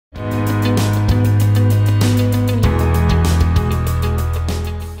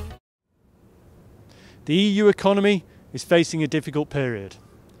the EU economy is facing a difficult period.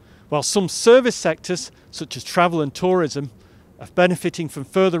 While some service sectors, such as travel and tourism, are benefiting from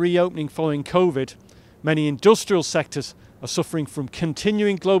further reopening following COVID, many industrial sectors are suffering from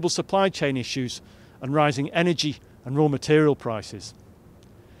continuing global supply chain issues and rising energy and raw material prices.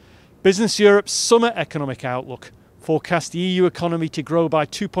 Business Europe's summer economic outlook forecasts the EU economy to grow by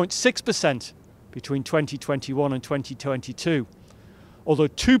 2.6% between 2021 and 2022, although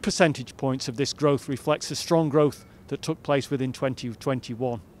 2 percentage points of this growth reflects the strong growth that took place within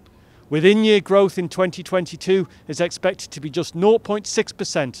 2021. Within-year growth in 2022 is expected to be just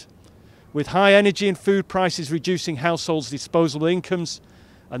 0.6%, with high energy and food prices reducing households' disposable incomes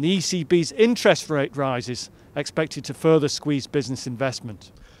and the ECB's interest rate rises expected to further squeeze business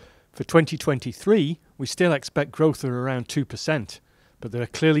investment. For 2023, we still expect growth of around 2%, but there are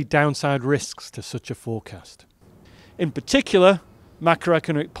clearly downside risks to such a forecast. In particular,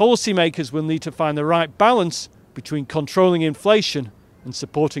 macroeconomic policymakers will need to find the right balance between controlling inflation and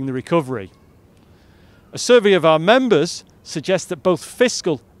supporting the recovery. A survey of our members suggests that both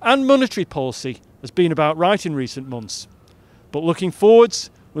fiscal and monetary policy has been about right in recent months. But looking forwards,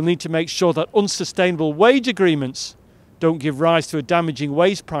 we'll need to make sure that unsustainable wage agreements don't give rise to a damaging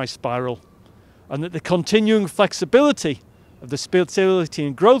wage price spiral, and that the continuing flexibility of the Stability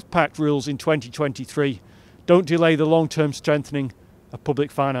and Growth Pact rules in 2023 don't delay the long-term strengthening of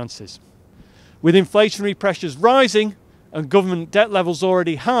public finances. With inflationary pressures rising and government debt levels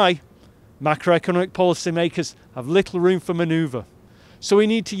already high, macroeconomic policymakers have little room for manoeuvre. So we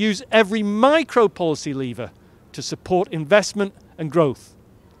need to use every micro policy lever to support investment and growth,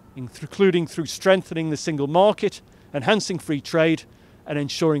 including through strengthening the single market, enhancing free trade, and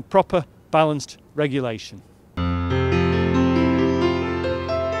ensuring proper, balanced regulation.